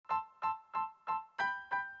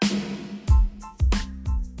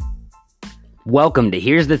Welcome to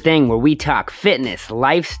Here's the Thing, where we talk fitness,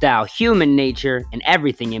 lifestyle, human nature, and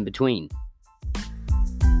everything in between.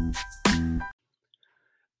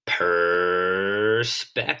 Perspective.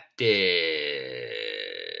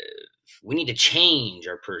 We need to change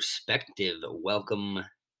our perspective. Welcome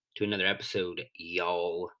to another episode,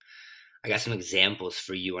 y'all. I got some examples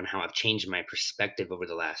for you on how I've changed my perspective over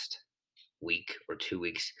the last week or 2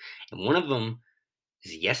 weeks. And one of them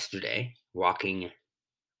is yesterday, walking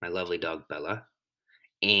my lovely dog Bella.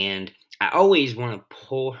 And I always want to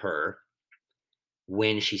pull her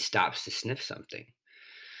when she stops to sniff something.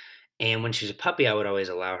 And when she was a puppy, I would always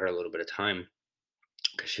allow her a little bit of time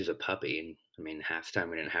because she was a puppy. And I mean, half the time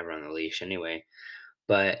we didn't have her on the leash anyway.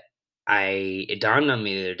 But it dawned on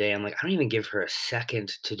me the other day, I'm like, I don't even give her a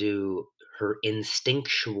second to do her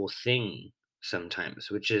instinctual thing sometimes,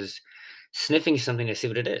 which is sniffing something to see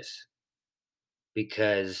what it is.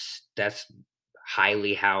 Because that's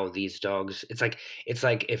highly how these dogs, it's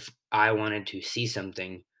like if I wanted to see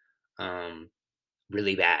something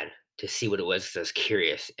really bad to see what it was because I was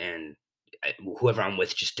curious, and whoever I'm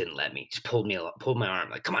with just didn't let me. Just pulled my arm,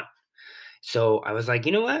 like, come on. So I was like,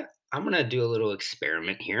 you know what? I'm gonna do a little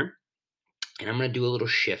experiment here, and I'm gonna do a little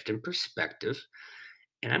shift in perspective,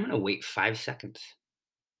 and I'm gonna wait 5 seconds,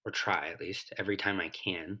 or try at least every time I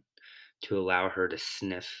can, to allow her to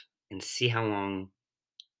sniff and see how long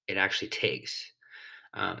it actually takes.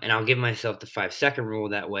 And I'll give myself the 5-second rule.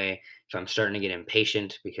 That way, if I'm starting to get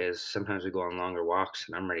impatient, because sometimes we go on longer walks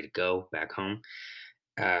and I'm ready to go back home.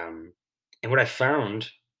 And what I found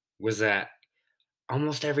was that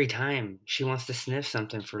almost every time she wants to sniff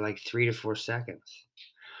something for like 3 to 4 seconds.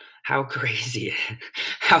 How crazy,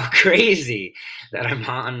 how crazy that I'm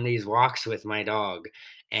on these walks with my dog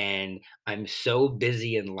and I'm so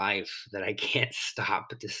busy in life that I can't stop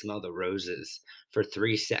to smell the roses for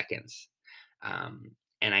 3 seconds.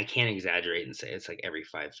 And I can't exaggerate and say it's like every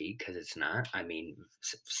 5 feet, because it's not. I mean,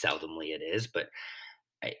 seldomly it is, but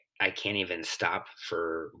I can't even stop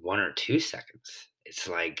for 1 or 2 seconds. It's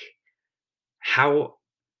like, how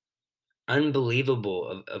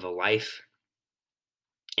unbelievable of a life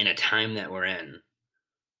in a time that we're in,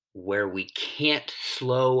 where we can't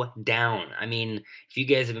slow down. I mean, if you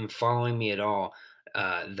guys have been following me at all,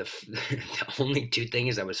 the only two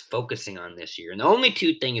things I was focusing on this year, and the only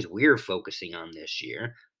two things we're focusing on this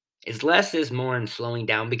year, is less is more and slowing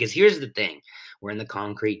down. Because here's the thing: we're in the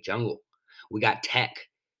concrete jungle. We got tech.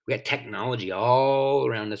 We got technology all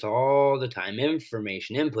around us all the time.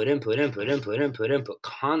 Information, input,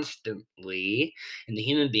 constantly. And the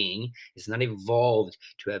human being is not evolved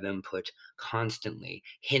to have input constantly.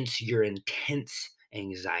 Hence your intense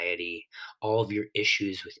anxiety, all of your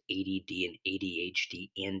issues with ADD and ADHD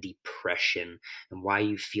and depression, and why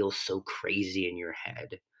you feel so crazy in your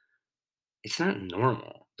head. It's not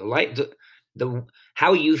normal. The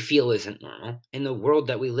how you feel isn't normal, and the world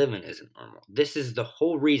that we live in isn't normal. This is the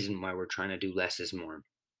whole reason why we're trying to do less is more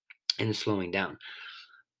and slowing down.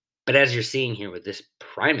 But as you're seeing here with this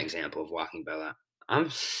prime example of walking Bella, I'm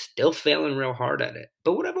still failing real hard at it.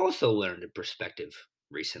 But what I've also learned in perspective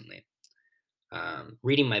recently,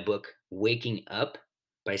 reading my book Waking Up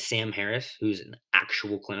by Sam Harris, who's an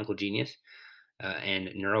actual clinical genius and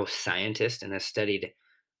neuroscientist, and has studied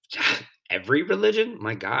every religion.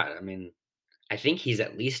 My God, I mean, I think he's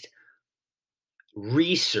at least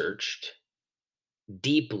researched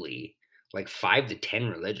deeply like 5 to 10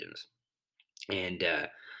 religions. And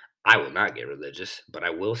I will not get religious, but I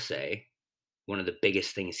will say one of the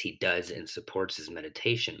biggest things he does and supports is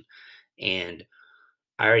meditation. And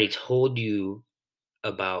I already told you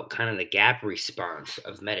about kind of the gap response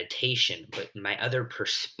of meditation, but my other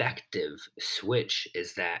perspective switch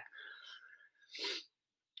is that,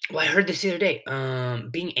 well, I heard this the other day,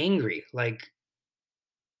 being angry, like,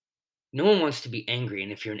 no one wants to be angry,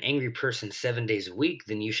 and if you're an angry person 7 days a week,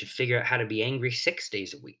 then you should figure out how to be angry 6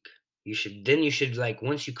 days a week. You should, like,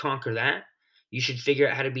 once you conquer that, you should figure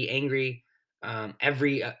out how to be angry,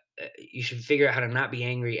 you should figure out how to not be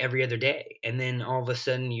angry every other day, and then all of a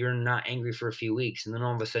sudden, you're not angry for a few weeks, and then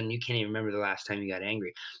all of a sudden, you can't even remember the last time you got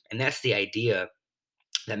angry. And that's the idea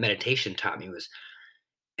that meditation taught me. Was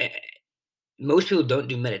eh, most people don't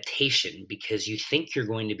do meditation because you think you're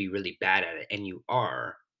going to be really bad at it, and you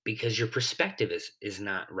are, because your perspective is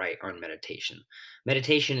not right on meditation.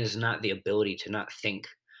 Meditation is not the ability to not think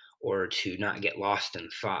or to not get lost in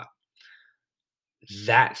thought.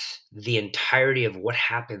 That's the entirety of what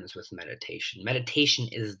happens with meditation. Meditation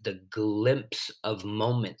is the glimpse of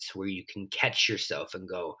moments where you can catch yourself and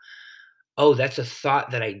go, oh, that's a thought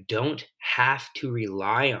that I don't have to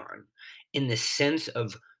rely on, in the sense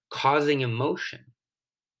of causing emotion.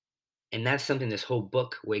 And that's something this whole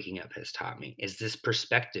book, Waking Up, has taught me, is this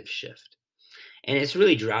perspective shift. And it's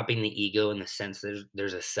really dropping the ego in the sense that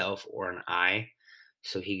there's a self or an I.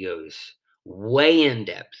 So he goes way in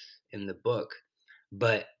depth in the book.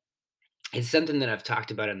 But it's something that I've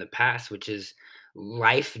talked about in the past, which is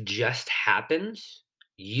life just happens.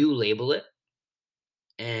 You label it.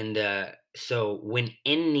 And so when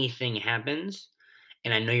anything happens,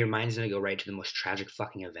 and I know your mind's gonna go right to the most tragic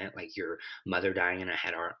fucking event, like your mother dying in a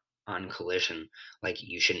head on collision. Like,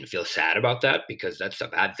 you shouldn't feel sad about that because that's a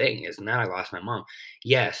bad thing, isn't that? I lost my mom.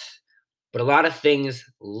 Yes, but a lot of things,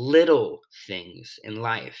 little things in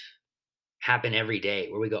life happen every day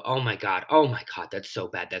where we go, oh my God, that's so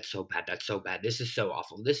bad, that's so bad, that's so bad. This is so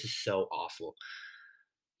awful. This is so awful.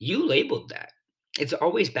 You labeled that. It's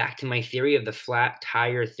always back to my theory of the flat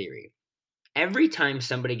tire theory. Every time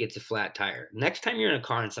somebody gets a flat tire, next time you're in a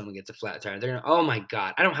car and someone gets a flat tire, they're gonna, "Oh my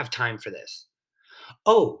God, I don't have time for this."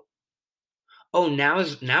 "Oh, oh, now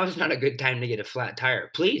is not a good time to get a flat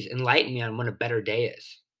tire. Please enlighten me on when a better day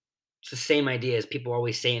is." It's the same idea as people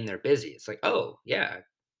always saying they're busy. It's like, "Oh, yeah,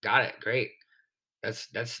 got it, great." That's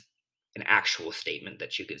an actual statement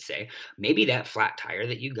that you could say. Maybe that flat tire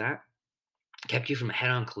that you got kept you from a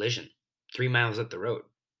head-on collision 3 miles up the road.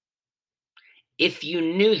 If you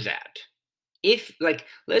knew that, if like,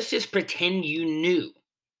 let's just pretend you knew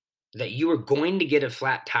that you were going to get a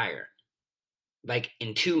flat tire, like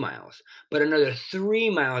in 2 miles, but another 3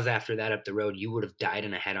 miles after that up the road, you would have died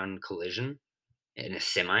in a head-on collision in a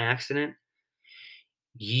semi accident,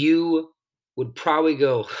 you would probably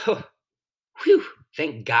go, "Huh, whew,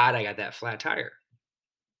 thank God I got that flat tire."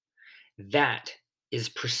 That is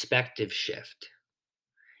perspective shift,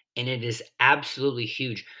 and it is absolutely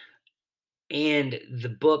huge. And the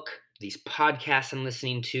book, these podcasts I'm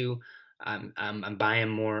listening to, I'm buying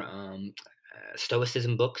more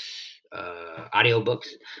Stoicism books, audio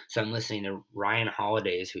books. So I'm listening to Ryan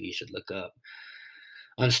Holiday's, who you should look up,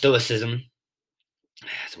 on Stoicism.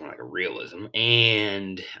 It's more like a realism.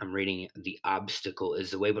 And I'm reading The Obstacle is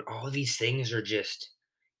the Way. But all these things are just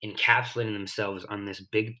encapsulating themselves on this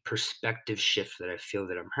big perspective shift that I feel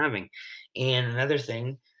that I'm having. And another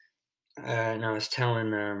thing, and I was telling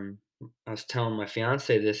my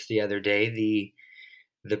fiance this the other day,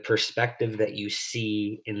 the perspective that you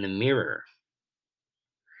see in the mirror.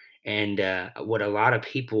 And what a lot of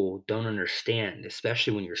people don't understand,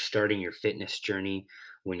 especially when you're starting your fitness journey,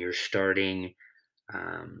 when you're starting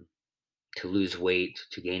um, to lose weight,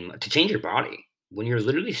 to change your body, when you're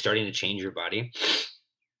literally starting to change your body,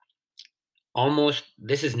 almost,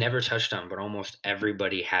 this is never touched on, but almost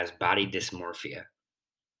everybody has body dysmorphia.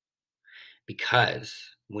 Because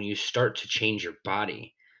when you start to change your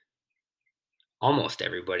body, almost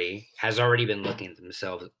everybody has already been looking at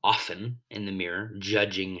themselves often in the mirror,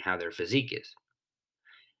 judging how their physique is.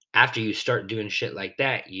 After you start doing shit like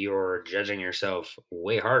that, you're judging yourself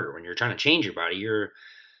way harder. When you're trying to change your body, you're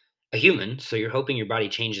a human, so you're hoping your body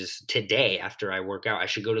changes today after I work out. I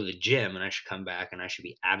should go to the gym and I should come back and I should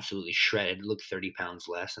be absolutely shredded, look 30 pounds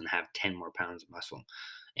less, and have 10 more pounds of muscle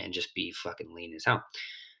and just be fucking lean as hell.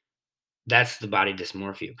 That's the body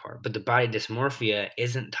dysmorphia part. But the body dysmorphia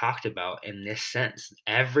isn't talked about in this sense.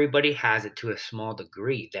 Everybody has it to a small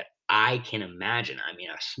degree that I can imagine. I mean,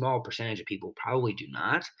 a small percentage of people probably do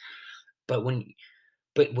not. But when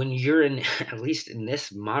you're in, at least in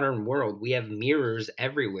this modern world, we have mirrors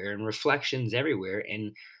everywhere and reflections everywhere,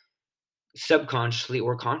 and subconsciously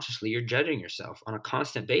or consciously, you're judging yourself on a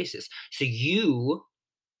constant basis. So you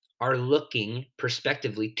are looking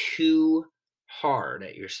prospectively too hard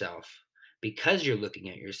at yourself because you're looking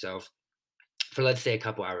at yourself for, let's say, a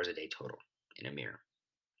couple hours a day total in a mirror.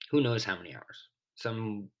 Who knows how many hours?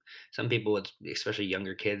 Some some people, especially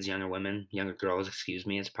younger kids, younger women, younger girls, excuse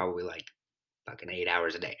me, it's probably like fucking 8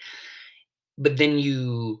 hours a day. But then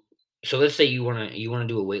so let's say you wanna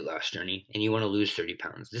do a weight loss journey and you wanna lose 30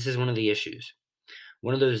 pounds. This is one of the issues.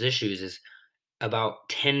 One of those issues is about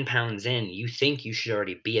 10 pounds in, you think you should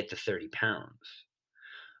already be at the 30 pounds.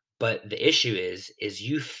 But the issue is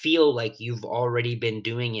you feel like you've already been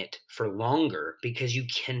doing it for longer because you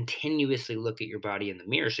continuously look at your body in the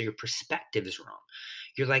mirror, so your perspective is wrong.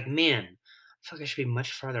 You're like, "Man, I feel like I should be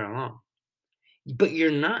much farther along." But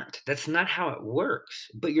you're not. That's not how it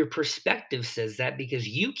works. But your perspective says that because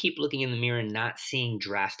you keep looking in the mirror and not seeing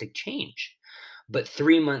drastic change. But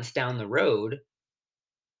 3 months down the road,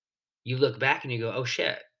 you look back and you go, "Oh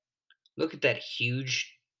shit. Look at that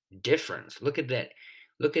huge difference. Look at that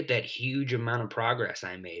huge amount of progress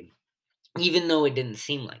I made." Even though it didn't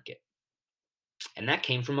seem like it. And that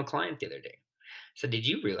came from a client the other day. So did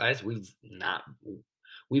you realize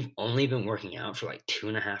we've only been working out for like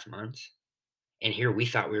 2.5 months? And here we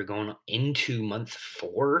thought we were going into month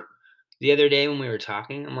 4 the other day when we were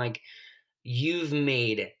talking. I'm like, you've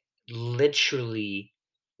made literally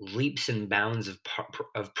leaps and bounds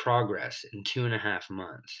of progress in 2.5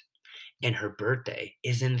 months, and her birthday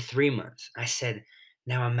is in 3 months. I said,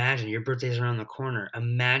 now imagine your birthday's around the corner.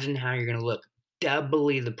 Imagine how you're gonna look.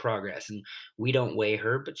 Doubly the progress. And we don't weigh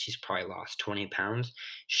her, but she's probably lost 20 pounds.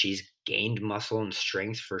 She's gained muscle and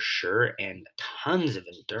strength for sure, and tons of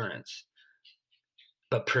endurance.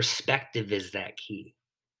 But perspective is that key.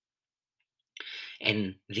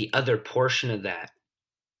 And the other portion of that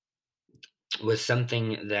was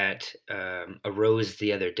something that arose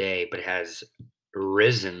the other day, but has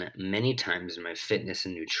risen many times in my fitness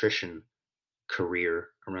and nutrition career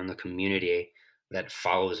around the community that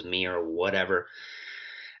follows me or whatever.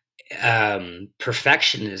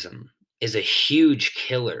 Perfectionism is a huge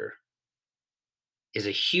killer,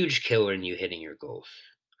 in you hitting your goals.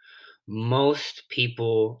 Most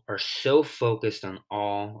people are so focused on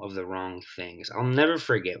all of the wrong things. I'll never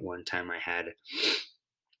forget one time I had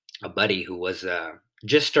a buddy who was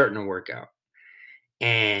just starting to work out.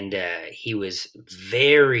 And he was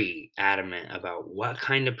very adamant about what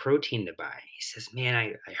kind of protein to buy. He says, "Man,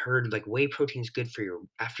 I heard like whey protein's good for your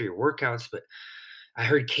after your workouts, but I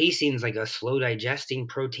heard casein's like a slow digesting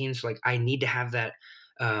protein, so like I need to have that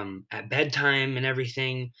at bedtime and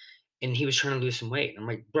everything." And he was trying to lose some weight. I'm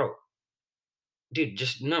like, "Bro, dude,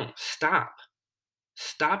 just no, stop,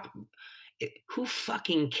 stop. Who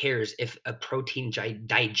fucking cares if a protein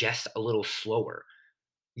digests a little slower?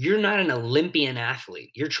 You're not an Olympian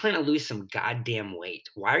athlete. You're trying to lose some goddamn weight.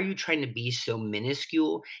 Why are you trying to be so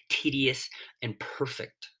minuscule, tedious, and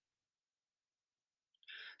perfect?"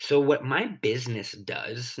 So, what my business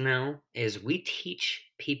does now is we teach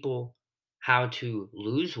people how to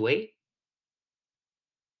lose weight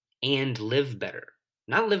and live better.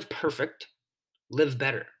 Not live perfect, live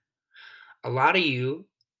better. A lot of you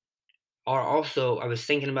are also, I was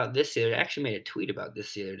thinking about this the other day, I actually made a tweet about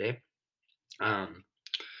this the other day. Um,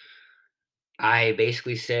 I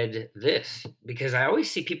basically said this because I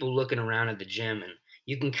always see people looking around at the gym, and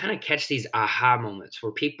you can kind of catch these aha moments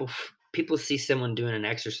where people see someone doing an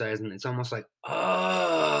exercise and it's almost like,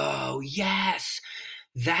 "Oh, yes.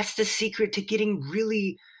 That's the secret to getting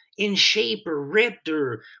really in shape or ripped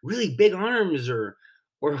or really big arms or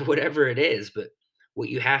whatever it is." But what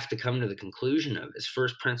you have to come to the conclusion of is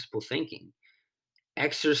first principle thinking.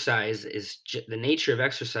 The nature of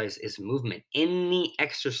exercise is movement. Any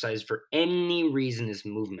exercise for any reason is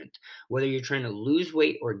movement. Whether you're trying to lose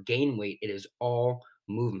weight or gain weight, it is all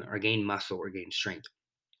movement, or gain muscle or gain strength.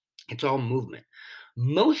 It's all movement.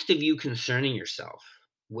 Most of you concerning yourself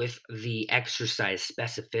with the exercise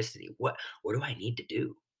specificity. What do I need to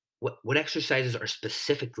do? What exercises are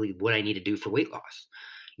specifically what I need to do for weight loss?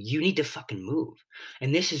 You need to fucking move.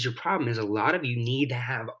 And this is your problem, is a lot of you need to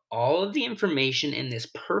have all of the information in this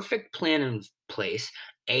perfect plan in place,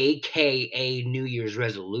 aka New Year's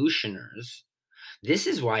resolutioners. This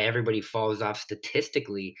is why everybody falls off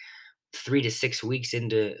statistically 3 to 6 weeks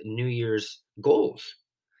into New Year's goals,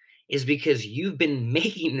 is because you've been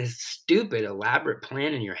making this stupid, elaborate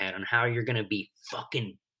plan in your head on how you're going to be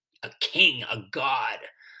fucking a king, a god,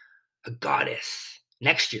 a goddess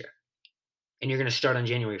next year. And you're going to start on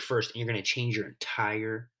January 1st and you're going to change your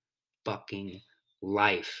entire fucking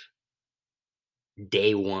life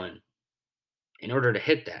day one in order to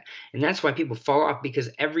hit that. And that's why people fall off,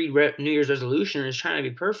 because every New Year's resolution is trying to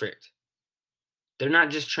be perfect. They're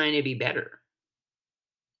not just trying to be better.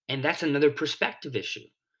 And that's another perspective issue.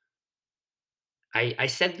 I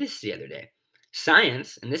said this the other day.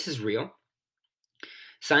 Science, and this is real,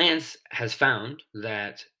 science has found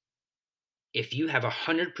that if you have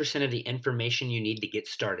 100% of the information you need to get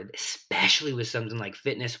started, especially with something like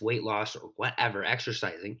fitness, weight loss, or whatever,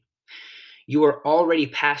 exercising, you are already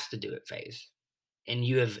past the do it phase and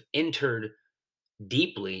you have entered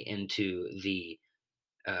deeply into the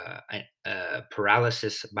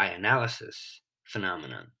paralysis by analysis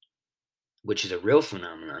phenomenon, which is a real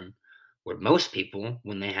phenomenon where most people,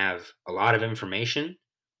 when they have a lot of information,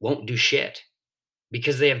 won't do shit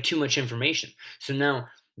because they have too much information. So now,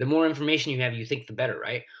 the more information you have, you think the better,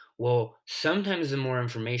 right? Well, sometimes the more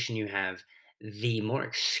information you have, the more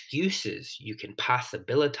excuses you can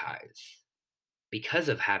possibilitize because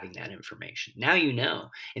of having that information. Now you know.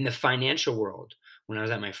 In the financial world, when I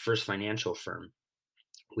was at my first financial firm,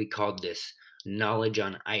 we called this knowledge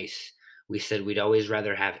on ice. We said we'd always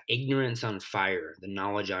rather have ignorance on fire than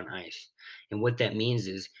knowledge on ice. And what that means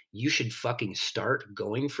is you should fucking start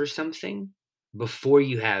going for something before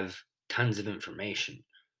you have tons of information.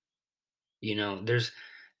 You know, there's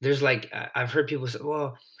like I've heard people say,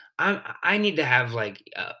 "Well, I need to have like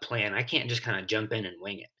a plan. I can't just kind of jump in and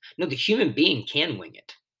wing it. No, the human being can wing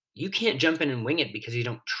it. You can't jump in and wing it because you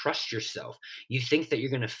don't trust yourself. You think that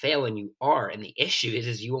you're going to fail and you are. And the issue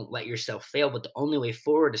is you won't let yourself fail. But the only way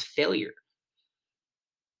forward is failure.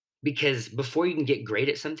 Because before you can get great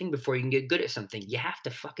at something, before you can get good at something, you have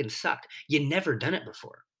to fucking suck. You never done it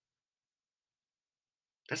before.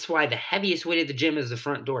 That's why the heaviest weight of the gym is the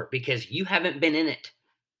front door, because you haven't been in it.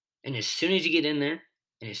 And as soon as you get in there,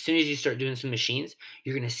 and as soon as you start doing some machines,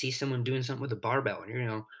 you're going to see someone doing something with a barbell. And you're going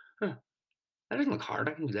to go, huh, that doesn't look hard.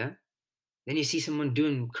 I can do that. Then you see someone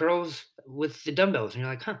doing curls with the dumbbells. And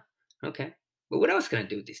you're like, huh, okay. But what else can I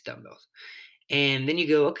do with these dumbbells? And then you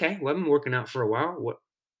go, okay, well, I've been working out for a while.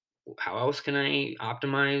 How else can I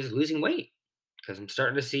optimize losing weight? Because I'm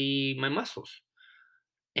starting to see my muscles.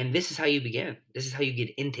 And this is how you begin. This is how you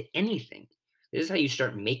get into anything. This is how you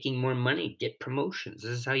start making more money, get promotions.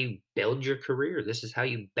 This is how you build your career. This is how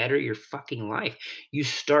you better your fucking life. You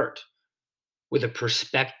start with a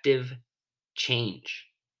perspective change.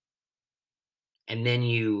 And then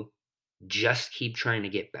you just keep trying to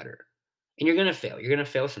get better. And you're going to fail. You're going to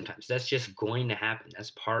fail sometimes. That's just going to happen.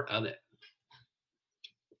 That's part of it.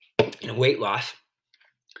 In weight loss,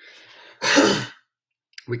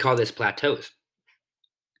 we call this plateaus.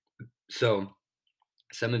 So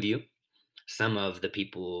some of the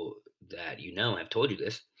people that you know have told you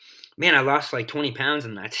this. Man, I lost like 20 pounds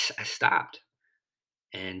and I stopped.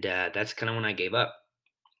 And that's kind of when I gave up.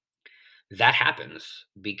 That happens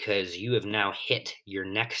because you have now hit your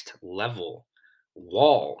next level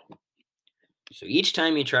wall. So each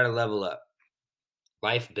time you try to level up,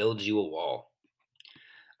 life builds you a wall.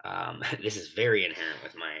 This is very inherent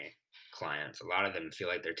with my clients. A lot of them feel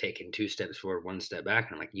like they're taking 2 steps forward, 1 step back.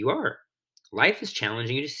 And I'm like, you are. Life is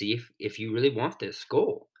challenging you to see if you really want this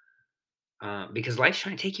goal. Because life's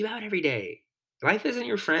trying to take you out every day. Life isn't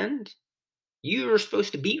your friend. You are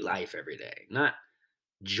supposed to beat life every day, not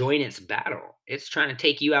join its battle. It's trying to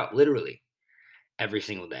take you out literally every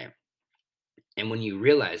single day. And when you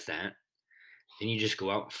realize that, then you just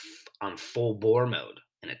go out on full bore mode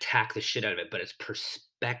and attack the shit out of it. But it's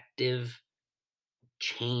perspective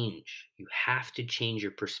change. You have to change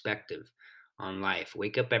your perspective on life.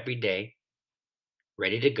 Wake up every day,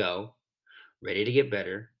 ready to go, ready to get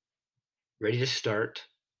better, ready to start.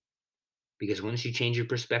 Because once you change your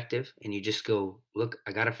perspective and you just go, look,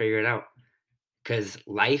 I got to figure it out. Because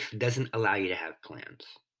life doesn't allow you to have plans.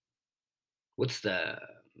 What's the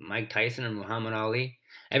Mike Tyson or Muhammad Ali?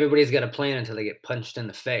 Everybody's got a plan until they get punched in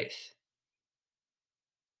the face.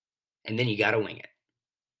 And then you got to wing it.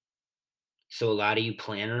 So a lot of you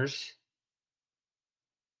planners,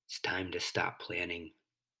 it's time to stop planning.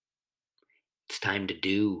 It's time to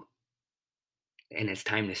do. And it's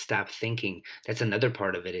time to stop thinking. That's another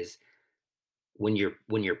part of it is when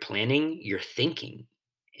you're planning, you're thinking.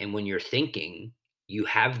 And when you're thinking, you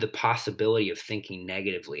have the possibility of thinking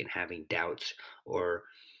negatively and having doubts or,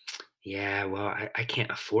 yeah, well, I can't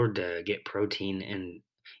afford to get protein. And,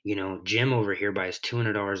 Jim over here buys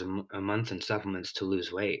 $200 a month in supplements to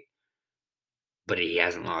lose weight. But he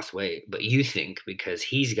hasn't lost weight. But you think because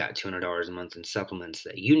he's got $200 a month in supplements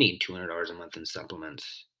that you need $200 a month in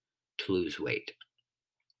supplements to lose weight.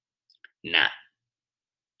 Nah.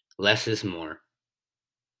 Less is more.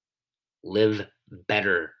 Live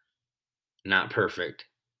better, not perfect.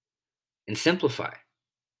 And simplify.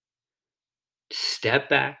 Step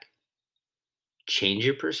back. Change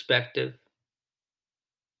your perspective.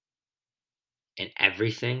 And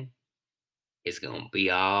everything is going to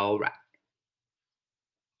be all right.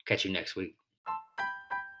 Catch you next week.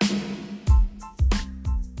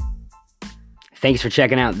 Thanks for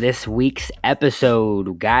checking out this week's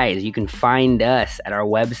episode. Guys, you can find us at our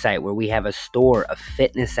website where we have a store, a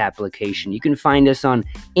fitness application. You can find us on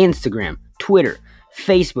Instagram, Twitter,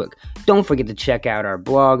 Facebook. Don't forget to check out our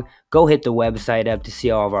blog. Go hit the website up to see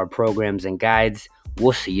all of our programs and guides.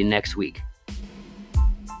 We'll see you next week.